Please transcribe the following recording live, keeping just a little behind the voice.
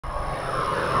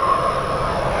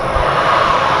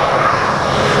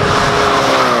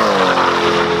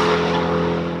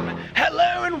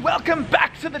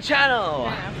channel.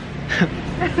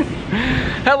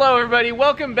 Hello everybody,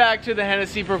 welcome back to the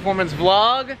Hennessey Performance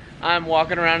vlog. I'm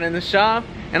walking around in the shop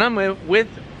and I'm with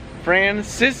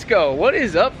Francisco. What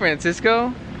is up, Francisco?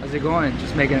 How's it going?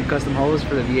 Just making a custom hose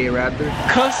for the V8 Raptor.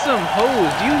 Custom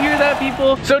hose, do you hear that,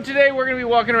 people? So today we're gonna be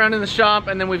walking around in the shop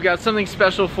and then we've got something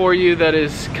special for you that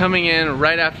is coming in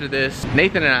right after this.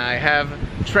 Nathan and I have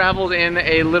traveled in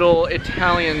a little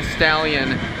Italian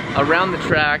stallion around the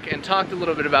track and talked a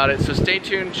little bit about it, so stay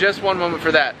tuned just one moment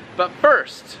for that. But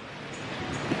first,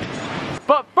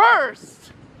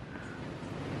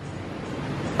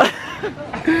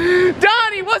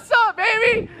 Donnie, what's up,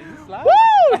 baby?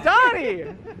 Woo, Donnie,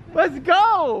 let's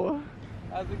go.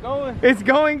 How's it going? It's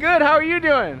going good. How are you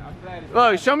doing? I'm glad.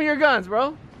 Oh, show me your guns,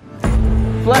 bro.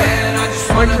 Flex.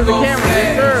 Flex to the camera,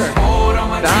 yes, sir.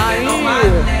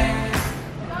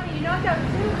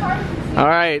 Donnie. All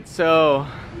right, so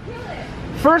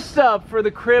first up for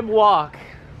the crib walk.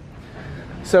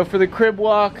 So for the crib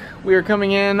walk, we are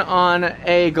coming in on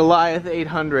a Goliath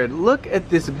 800. Look at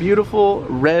this beautiful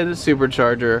red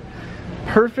supercharger.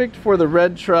 Perfect for the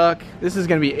red truck. This is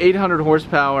going to be 800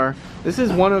 horsepower. This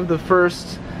is one of the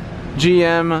first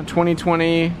GM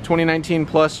 2020, 2019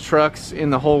 plus trucks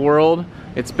in the whole world.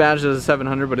 It's badged as a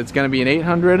 700, but it's going to be an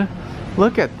 800.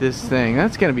 Look at this thing.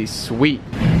 That's going to be sweet.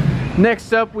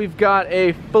 Next up, we've got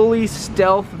a fully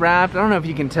stealth wrapped. I don't know if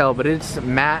you can tell, but it's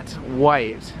matte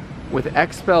white with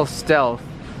XPEL Stealth.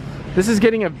 This is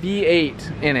getting a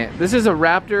V8 in it. This is a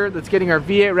Raptor that's getting our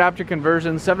V8 Raptor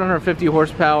conversion, 750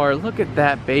 horsepower. Look at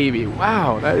that baby.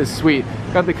 Wow, that is sweet.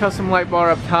 Got the custom light bar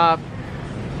up top.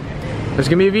 There's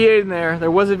gonna be a V8 in there.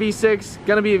 There was a V6,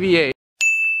 gonna be a V8.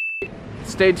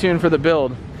 Stay tuned for the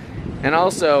build. And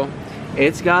also,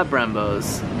 it's got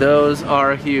Brembos. Those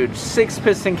are huge. 6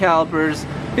 piston calipers,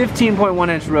 15.1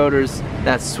 inch rotors.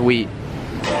 That's sweet.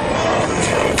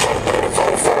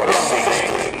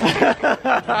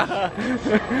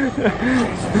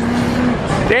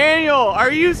 Daniel,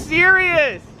 are you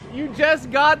serious? You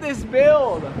just got this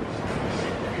build.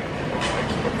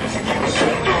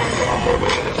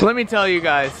 Let me tell you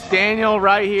guys, Daniel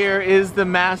right here is the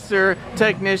master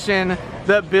technician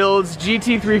that builds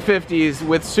GT350s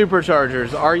with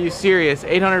superchargers. Are you serious?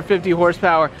 850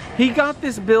 horsepower. He got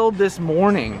this build this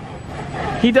morning.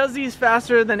 He does these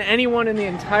faster than anyone in the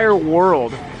entire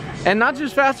world. And not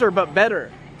just faster, but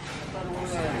better.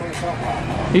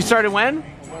 You started when?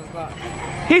 1 o'clock.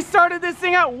 He started this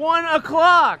thing at 1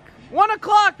 o'clock. 1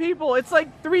 o'clock, people. It's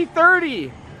like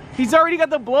 3:30. He's already got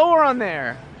the blower on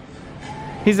there.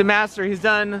 He's a master. He's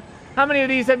done, how many of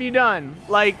these have you done?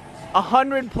 Like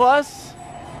 100 plus?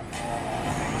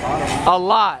 A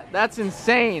lot. That's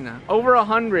insane. Over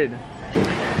 100.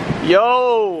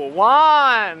 Yo,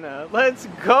 Juan. Let's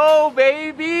go,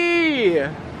 baby.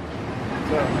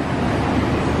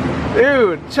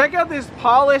 Dude, check out this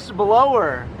polished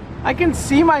blower. I can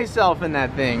see myself in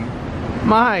that thing.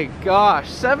 My gosh,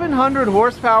 700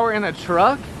 horsepower in a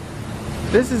truck?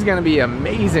 This is gonna be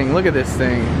amazing. Look at this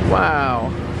thing. Wow.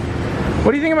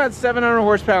 What do you think about 700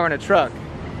 horsepower in a truck?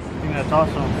 I think that's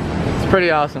awesome. It's pretty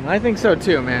awesome. I think so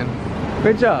too, man.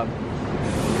 Good job.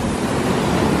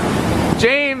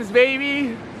 James,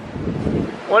 baby.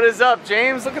 What is up,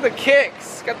 James? Look at the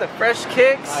kicks. Got the fresh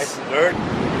kicks. Nice and dirt.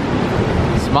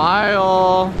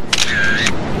 Smile.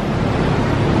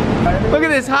 Look at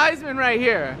this Heisman right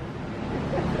here.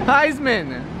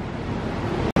 Heisman.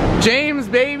 James,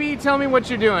 baby, tell me what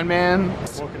you're doing, man.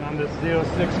 Working on this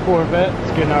 06 Corvette.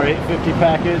 It's getting our 850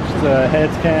 package. The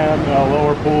heads cam,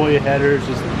 lower pulley, headers,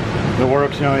 just the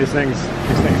works. You know, these things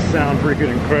sound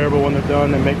freaking incredible when they're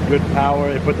done. They make good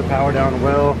power. They put the power down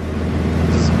well.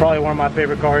 This is probably one of my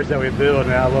favorite cars that we build,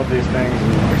 man. I love these things.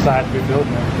 I'm excited to be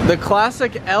building them. The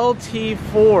classic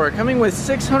LT4 coming with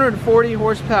 640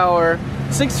 horsepower,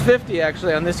 650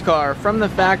 actually on this car from the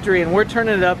factory, and we're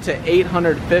turning it up to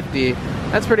 850.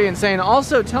 That's pretty insane.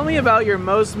 Also, tell me about your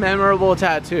most memorable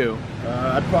tattoo.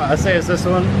 I'd say it's this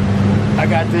one. I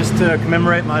got this to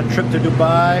commemorate my trip to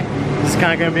Dubai. This is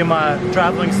kind of going to be my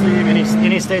traveling sleeve.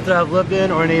 Any state that I've lived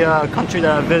in or any country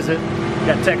that I visit.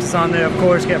 Got Texas on there, of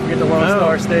course. Can't forget the Lone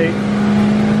Star State.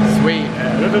 Sweet.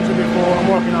 Yeah, the bits will be full. I'm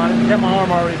working on it. Got my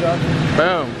arm already done.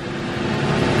 Boom.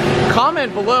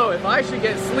 Comment below if I should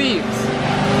get sleeves.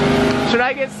 Should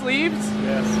I get sleeves?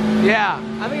 Yes. Yeah,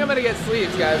 I think I'm gonna get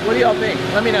sleeves, guys. What do y'all think?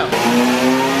 Let me know.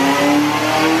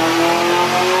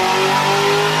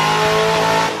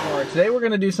 Today we're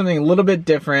gonna do something a little bit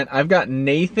different. I've got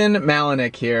Nathan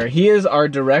Malinek here. He is our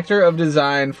Director of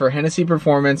Design for Hennessey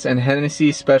Performance and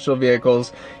Hennessey Special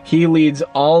Vehicles. He leads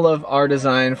all of our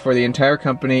design for the entire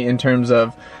company in terms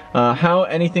of how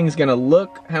anything's gonna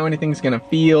look, how anything's gonna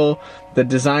feel, the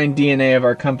design DNA of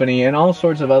our company, and all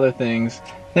sorts of other things.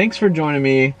 Thanks for joining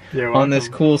me on this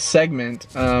cool segment.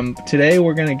 Today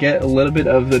we're gonna get a little bit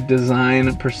of the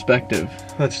design perspective.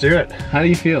 Let's do it. How do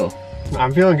you feel?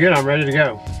 I'm feeling good, I'm ready to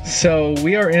go. So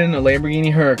we are in a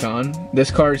Lamborghini Huracan. This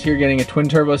car is here getting a twin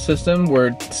turbo system.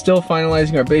 We're still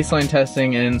finalizing our baseline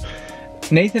testing, and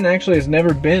Nathan actually has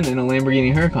never been in a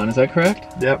Lamborghini Huracan, is that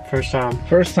correct? Yep, first time.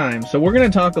 First time. So we're gonna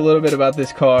talk a little bit about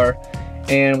this car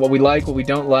and what we like, what we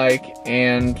don't like,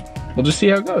 and we'll just see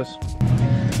how it goes.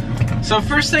 So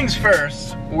first things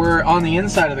first, we're on the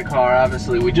inside of the car,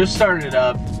 obviously. We just started it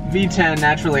up, V10,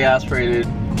 naturally aspirated,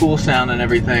 cool sound and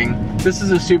everything. This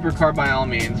is a supercar by all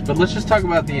means, but let's just talk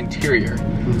about the interior.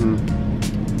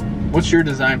 What's your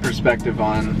design perspective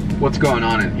on what's going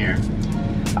on in here?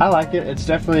 I like it. It's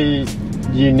definitely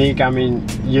unique. I mean,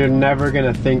 you're never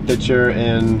gonna think that you're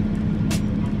in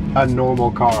a normal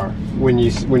car when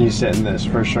you sit in this,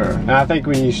 for sure. And I think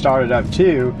when you start it up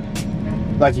too,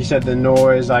 like you said, the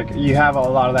noise, like you have a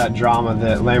lot of that drama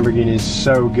that Lamborghini is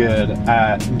so good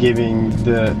at giving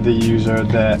the user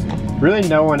that really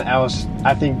no one else,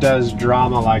 I think, does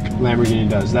drama like Lamborghini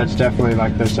does. That's definitely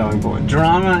like their selling point.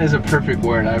 Drama is a perfect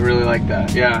word. I really like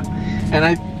that. Yeah.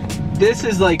 And this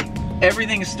is like,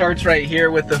 everything starts right here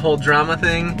with the whole drama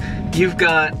thing. You've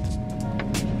got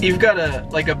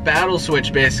a battle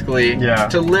switch basically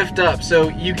to lift up. So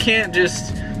you can't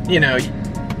just, you know,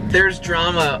 there's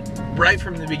drama right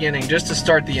from the beginning just to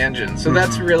start the engine. So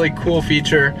that's a really cool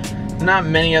feature. Not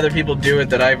many other people do it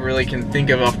that I really can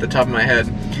think of off the top of my head.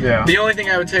 Yeah. The only thing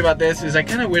I would say about this is I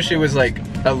kind of wish it was like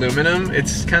aluminum.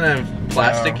 It's kind of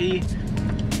plasticky,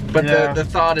 but the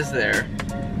thought is there.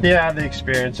 Yeah, the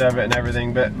experience of it and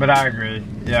everything, but I agree.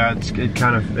 Yeah,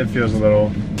 it feels a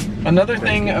little. Another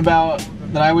thing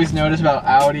that I always notice about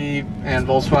Audi and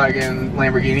Volkswagen,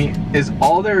 Lamborghini is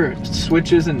all their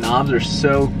switches and knobs are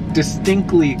so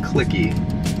distinctly clicky.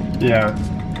 Yeah.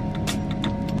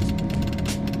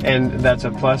 And that's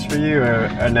a plus for you or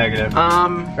a negative?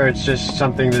 Or it's just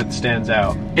something that stands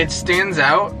out? It stands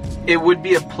out. It would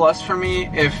be a plus for me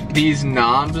if these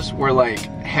knobs were like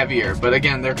heavier, but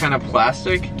again, they're kind of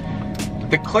plastic.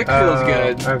 The click feels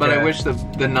good, but I wish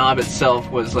the knob itself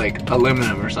was like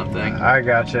aluminum or something. I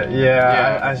gotcha.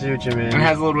 Yeah, I see what you mean. It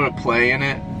has a little bit of play in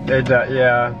it. It does,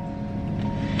 yeah.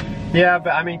 Yeah,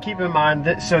 but I mean, keep in mind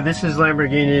that so this is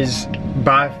Lamborghini's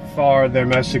by far their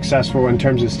most successful in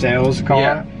terms of sales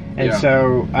car, and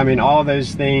so I mean all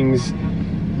those things.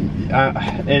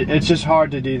 It's just hard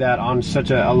to do that on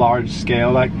such a large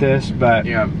scale like this, but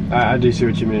I do see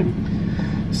what you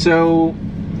mean. So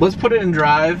let's put it in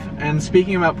drive. And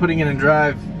speaking about putting it in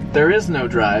drive, there is no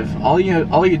drive. All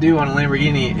you do on a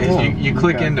Lamborghini is you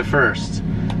click into first,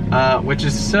 which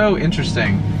is so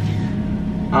interesting.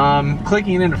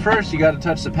 Clicking into first, you got to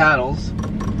touch the paddles.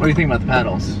 What do you think about the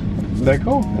paddles? They're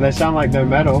cool. They sound like they're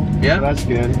metal. Yeah, so that's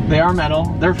good. They are metal.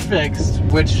 They're fixed,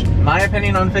 which my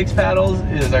opinion on fixed paddles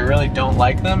is I really don't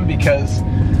like them because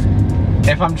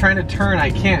if I'm trying to turn,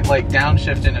 I can't like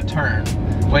downshift in a turn,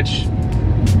 which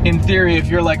in theory, if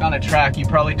you're like on a track, you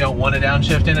probably don't want to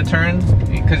downshift in a turn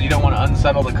because you don't want to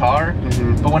unsettle the car.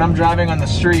 But when I'm driving on the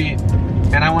street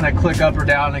and I want to click up or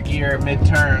down a gear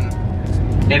mid-turn,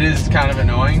 it is kind of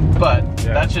annoying, but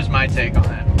that's just my take on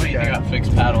it. What do you think about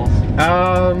fixed paddles?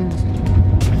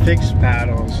 Fixed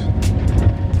paddles.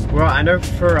 Well, I know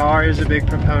Ferrari is a big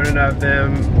proponent of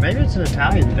them. Maybe it's an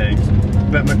Italian thing,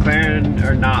 but McLaren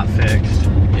are not fixed.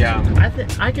 Yeah.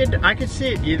 I could see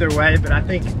it either way, but I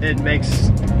think it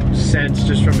makes sense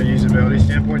just from a usability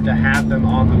standpoint to have them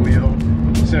on the wheel.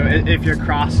 So if you're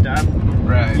crossed up,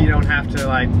 you don't have to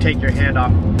like take your hand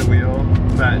off the wheel.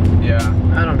 But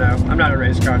I don't know. I'm not a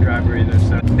race car driver either.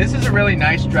 So this is a really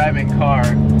nice driving car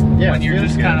when you're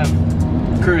just kind of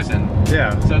cruising.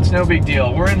 Yeah. So it's no big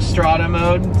deal. We're in Strada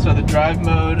mode, so the drive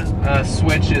mode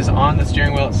switch is on the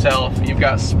steering wheel itself. You've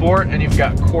got Sport and you've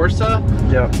got Corsa.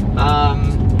 Yep.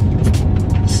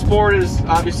 Sport is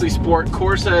obviously Sport.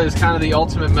 Corsa is kind of the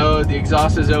ultimate mode. The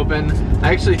exhaust is open.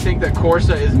 I actually think that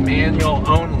Corsa is manual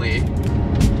only.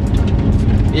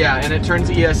 Yeah, and it turns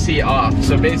ESC off.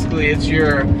 So basically it's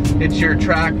your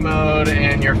track mode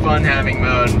and your fun having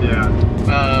mode. Yeah.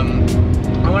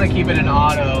 I want to keep it in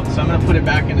auto, so I'm going to put it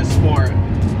back into Sport.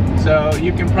 So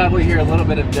you can probably hear a little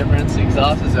bit of difference. The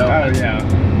exhaust is open. Oh yeah.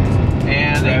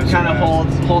 And it kind of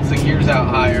holds the gears out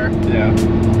higher. Yeah.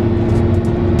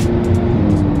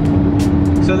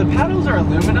 So the paddles are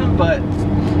aluminum, but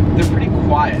they're pretty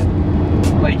quiet.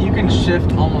 Like you can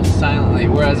shift almost silently,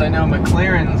 whereas I know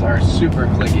McLaren's are super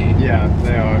clicky. Yeah,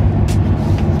 they are.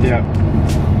 Yeah.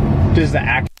 Does the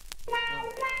act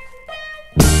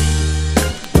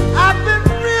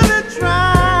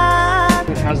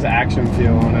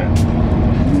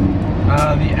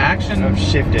The action of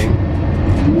shifting.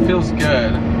 feels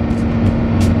good.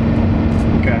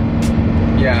 Okay.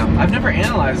 Yeah, I've never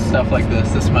analyzed stuff like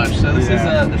this much, so this is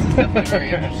definitely very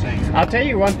interesting. I'll tell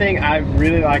you one thing I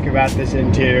really like about this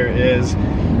interior is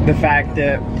the fact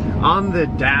that on the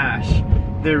dash,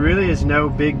 there really is no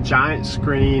big giant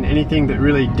screen, anything that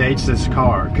really dates this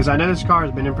car. Because I know this car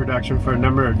has been in production for a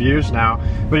number of years now,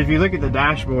 but if you look at the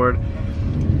dashboard,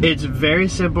 it's very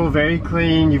simple, very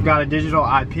clean. You've got a digital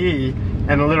IP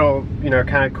and a little, you know,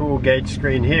 kind of cool gauge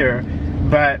screen here.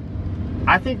 But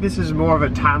I think this is more of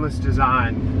a timeless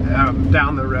design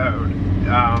down the road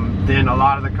than a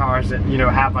lot of the cars that, you know,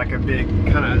 have like a big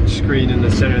kind of screen in the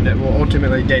center that will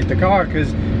ultimately date the car,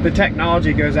 because the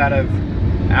technology goes out of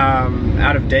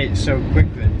date so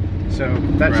quickly. So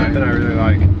that's something I really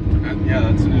like. Yeah,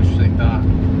 that's an interesting thought.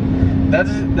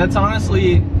 That's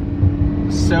honestly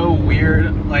so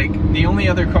weird. Like, the only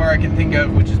other car I can think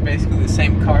of, which is basically the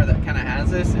same car that kind of has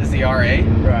this, is the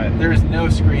R8. Right. There is no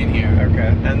screen here.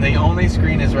 Okay. And the only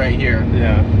screen is right here.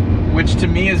 Yeah. Which to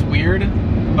me is weird,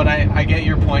 but I get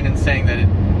your point in saying that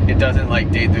it doesn't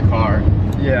like date the car.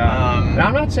 Yeah. And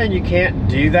I'm not saying you can't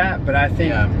do that, but I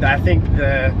think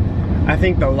I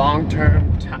think the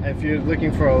long-term, if you're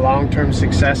looking for a long-term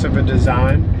success of a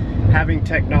design, having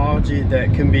technology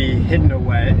that can be hidden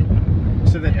away,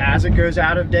 so that as it goes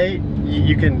out of date,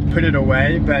 you can put it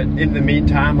away, but in the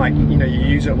meantime, like, you know, you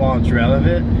use it while it's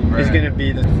relevant, is going to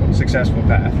be the successful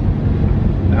path.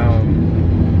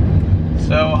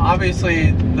 So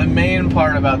obviously the main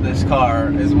part about this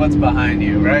car is what's behind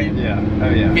you, right? Yeah. Oh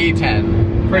yeah.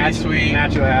 V10, pretty sweet.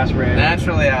 Naturally aspirated.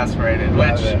 Naturally aspirated,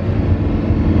 which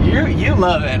you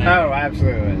love it. Oh,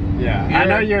 absolutely. Yeah. I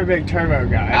know you're a big turbo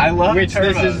guy. I love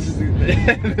turbos.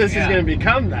 This is going to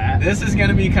become that. This is going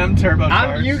to become turbo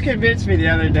cars. You convinced me the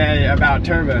other day about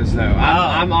turbos, though.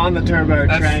 I'm on the turbo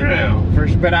train now.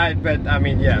 But I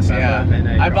mean, yes, I love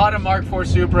NA. I bought a Mark IV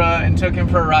Supra and took him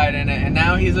for a ride in it, and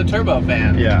now he's a turbo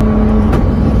fan. Yeah.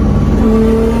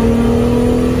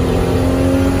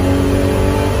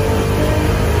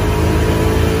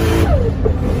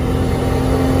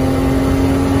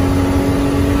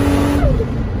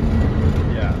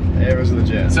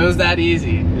 So it's that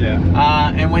easy.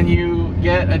 Yeah. And when you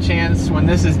get a chance, when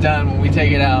this is done, when we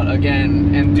take it out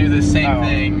again and do the same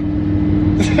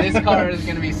thing, this car is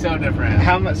going to be so different.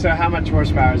 How much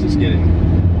horsepower is this getting?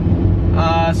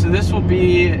 So this will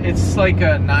be, it's like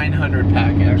a 900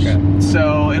 package. Okay.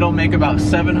 So it'll make about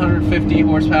 750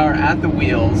 horsepower at the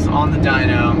wheels on the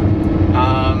dyno.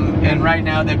 And right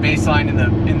now they're baseline in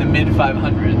the mid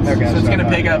 500s. Okay, so it's going to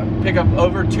pick up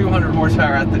over 200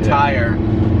 horsepower at the tire.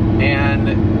 And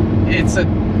it's a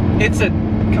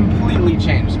completely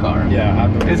changed car. Yeah, I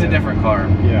believe it's a different car.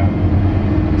 Yeah.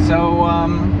 So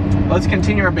let's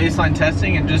continue our baseline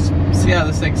testing and just see how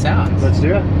this thing sounds. Let's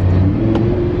do it.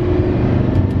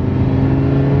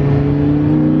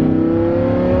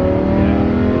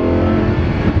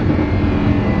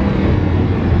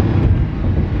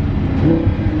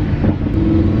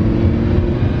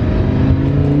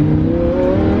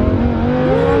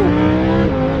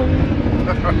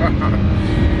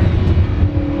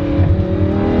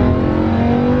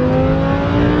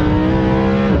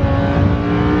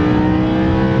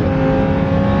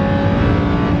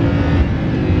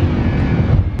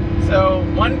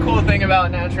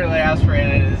 Naturally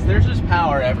aspirated is there's just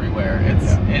power everywhere.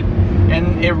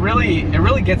 It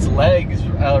really gets legs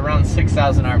around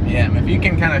 6,000 RPM. If you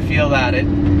can kind of feel that, it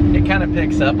kind of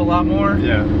picks up a lot more.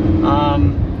 Yeah.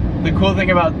 The cool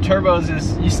thing about turbos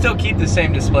is you still keep the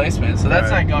same displacement, so that's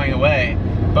not going away.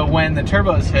 But when the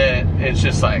turbos hit, it's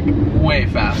just like way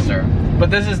faster.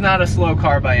 But this is not a slow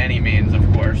car by any means, of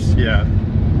course. Yeah.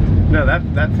 No,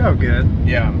 that felt good.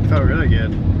 Yeah. It felt really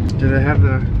good. Do they have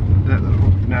that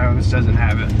little? No, this doesn't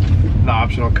have it. The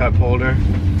optional cup holder.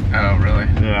 Oh, really?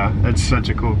 Yeah, it's such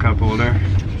a cool cup holder.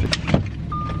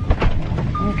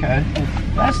 Okay,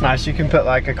 that's nice. You can put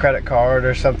like a credit card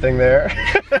or something there.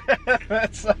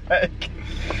 That's like,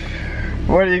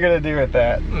 what are you gonna do with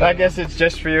that? I guess it's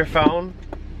just for your phone.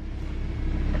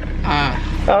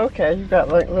 Oh, okay, you've got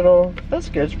like little, that's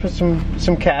good. Just put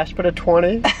some cash, put a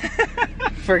 20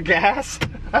 for gas.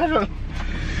 I don't.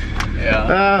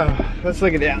 Yeah. Oh, let's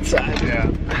look at the outside.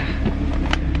 Yeah.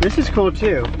 This is cool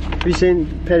too. Have you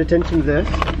paid attention to this?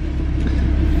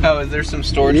 Oh, is there some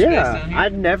storage space down here? I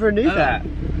never knew that.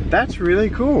 That's really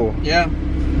cool. Yeah.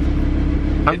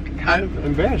 I'm kind of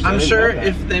embarrassed. I'm sure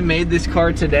if they made this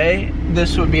car today,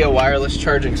 this would be a wireless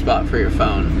charging spot for your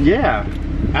phone. Yeah,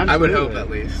 absolutely. I would hope at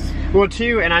least. Well,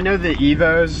 too, and I know the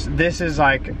Evos, this is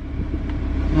like,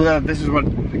 well, this is what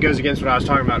goes against what I was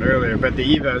talking about earlier, but the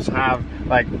Evos have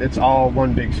Like it's all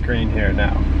one big screen here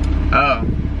now. Oh,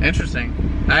 interesting.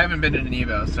 I haven't been in an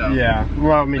Evo, so. Yeah,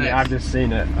 well, I mean, Nice. I've just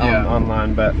seen it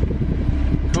online, but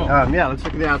Cool. yeah, let's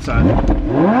look at the outside.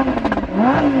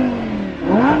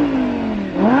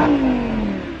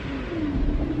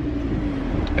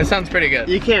 It sounds pretty good.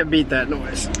 You can't beat that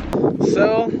noise.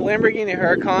 So, Lamborghini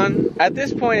Huracan, at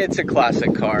this point it's a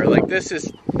classic car. Like this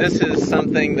is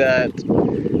something that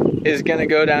is gonna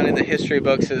go down in the history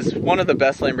books as one of the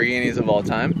best Lamborghinis of all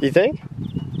time. You think?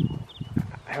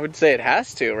 I would say it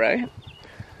has to, right?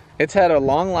 It's had a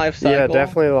long life cycle. Yeah,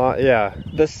 definitely a lot. Yeah.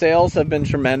 The sales have been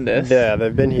tremendous. Yeah,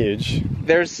 they've been huge.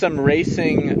 There's some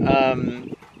racing,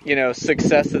 you know,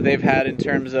 success that they've had in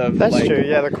terms of. That's like, true.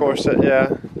 Yeah, the Corsa.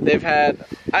 Yeah. They've had.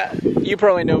 You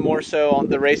probably know more so on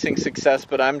the racing success,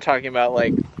 but I'm talking about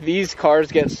like these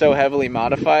cars get so heavily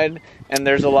modified, and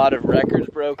there's a lot of records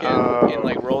broken in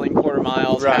like rolling quarter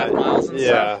miles, half miles, and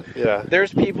stuff. Yeah.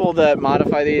 There's people that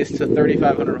modify these to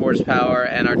 3,500 horsepower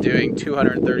and are doing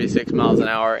 236 miles an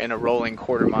hour in a rolling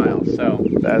quarter mile. So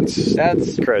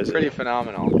That's crazy. Pretty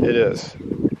phenomenal. It is.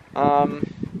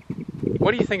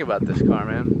 What do you think about this car,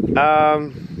 man?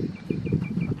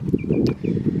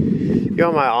 You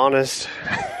want my honest?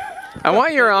 I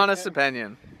want your honest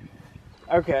opinion.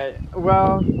 Okay,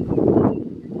 well,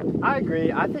 I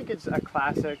agree. I think it's a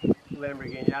classic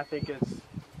Lamborghini. I think it's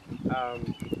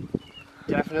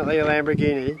definitely a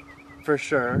Lamborghini, for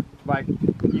sure. Like,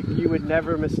 you would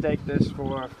never mistake this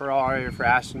for a Ferrari or for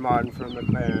Aston Martin, for a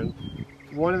McLaren.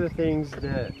 One of the things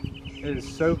that is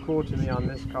so cool to me on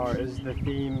this car is the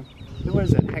theme. What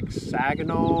is it,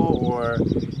 hexagonal, or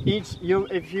each,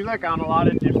 if you look on a lot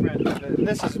of different,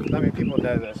 this is, I mean, people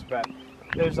know this, but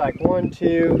there's like 1,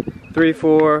 2, 3,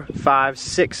 4, 5,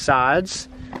 6 sides.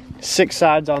 6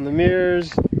 sides on the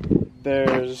mirrors.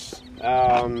 There's,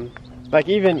 like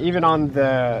even on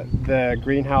the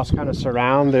greenhouse kind of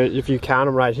surround, if you count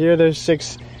them right here, there's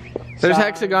 6 There's sides.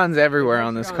 hexagons everywhere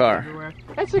on this car. Everywhere.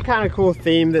 That's a kind of cool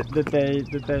theme that they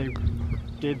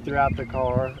did throughout the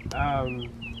car.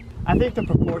 I think the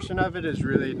proportion of it is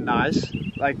really nice.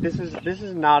 Like this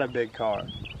is not a big car.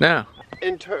 No.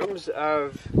 In terms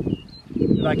of,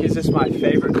 like, is this my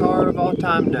favorite car of all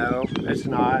time? No, it's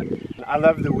not. I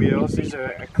love the wheels. These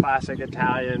are classic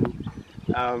Italian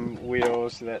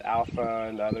wheels that Alfa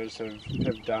and others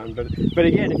have done. But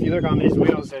again, if you look on these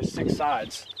wheels, there's 6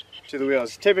 sides to the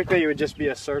wheels. Typically, it would just be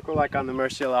a circle like on the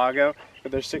Murcielago,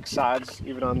 but there's 6 sides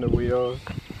even on the wheels.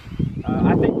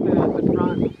 I think the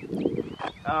front,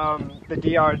 the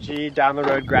DRG down the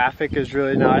road graphic is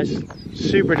really nice,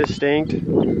 super distinct.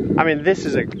 I mean, this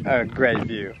is a great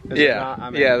view.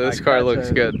 Yeah, yeah, this car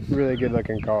looks good. Really good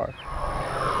looking car.